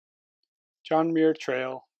John Muir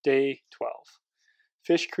Trail, Day 12.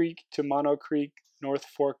 Fish Creek to Mono Creek, North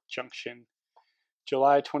Fork Junction,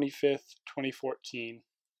 July 25th, 2014.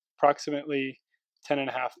 Approximately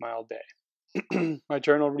 10.5 mile day. My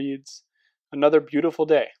journal reads, another beautiful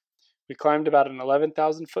day. We climbed about an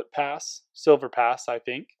 11,000 foot pass, Silver Pass, I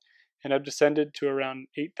think, and have descended to around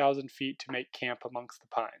 8,000 feet to make camp amongst the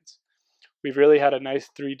pines. We've really had a nice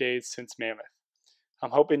 3 days since Mammoth.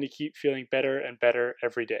 I'm hoping to keep feeling better and better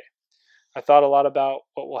every day. I thought a lot about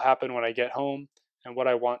what will happen when I get home and what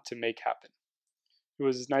I want to make happen. It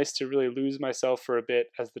was nice to really lose myself for a bit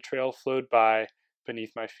as the trail flowed by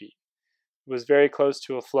beneath my feet. It was very close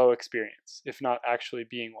to a flow experience, if not actually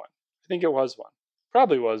being one. I think it was one.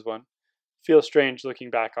 Probably was one. Feels strange looking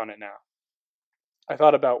back on it now. I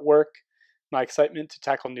thought about work, my excitement to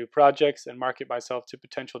tackle new projects and market myself to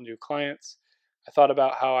potential new clients. I thought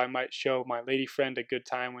about how I might show my lady friend a good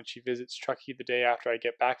time when she visits Truckee the day after I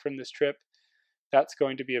get back from this trip. That's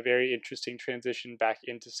going to be a very interesting transition back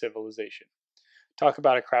into civilization. Talk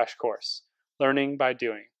about a crash course. Learning by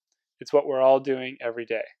doing. It's what we're all doing every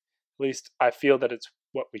day. At least I feel that it's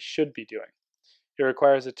what we should be doing. It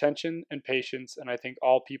requires attention and patience, and I think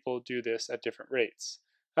all people do this at different rates.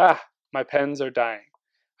 My pens are dying.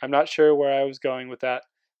 I'm not sure where I was going with that,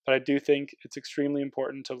 but I do think it's extremely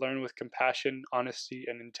important to learn with compassion, honesty,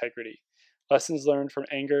 and integrity. Lessons learned from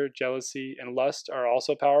anger, jealousy, and lust are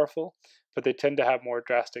also powerful, but they tend to have more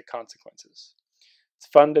drastic consequences. It's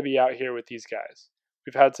fun to be out here with these guys.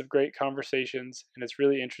 We've had some great conversations, and it's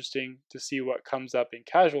really interesting to see what comes up in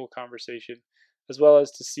casual conversation, as well as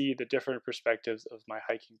to see the different perspectives of my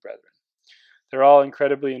hiking brethren. They're all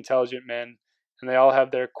incredibly intelligent men, and they all have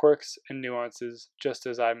their quirks and nuances, just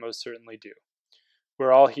as I most certainly do.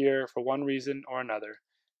 We're all here for one reason or another,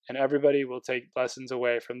 and everybody will take lessons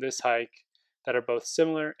away from this hike that are both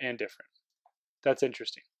similar and different. That's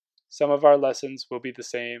interesting. Some of our lessons will be the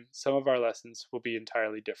same, some of our lessons will be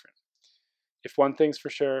entirely different. If one thing's for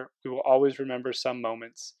sure, we will always remember some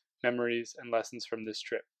moments, memories, and lessons from this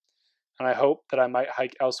trip. And I hope that I might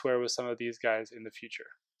hike elsewhere with some of these guys in the future.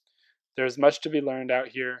 There is much to be learned out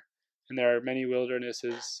here, and there are many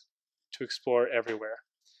wildernesses to explore everywhere.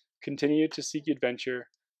 Continue to seek adventure,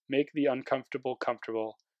 make the uncomfortable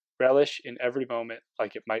comfortable, relish in every moment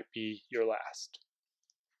like it might be your last.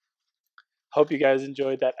 Hope you guys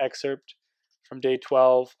enjoyed that excerpt from day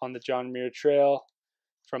 12 on the John Muir Trail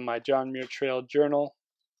from my John Muir Trail journal.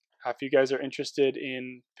 If you guys are interested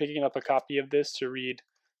in picking up a copy of this to read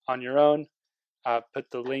on your own,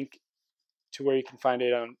 put the link to where you can find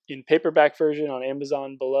it in paperback version on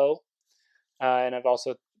Amazon below. And I've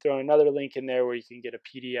also thrown another link in there where you can get a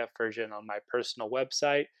PDF version on my personal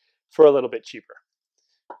website for a little bit cheaper.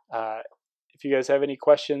 If you guys have any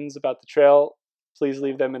questions about the trail, please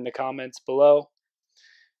leave them in the comments below.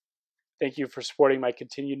 Thank you for supporting my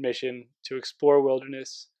continued mission to explore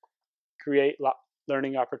wilderness, create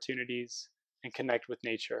learning opportunities, and connect with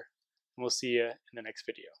nature. And we'll see you in the next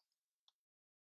video.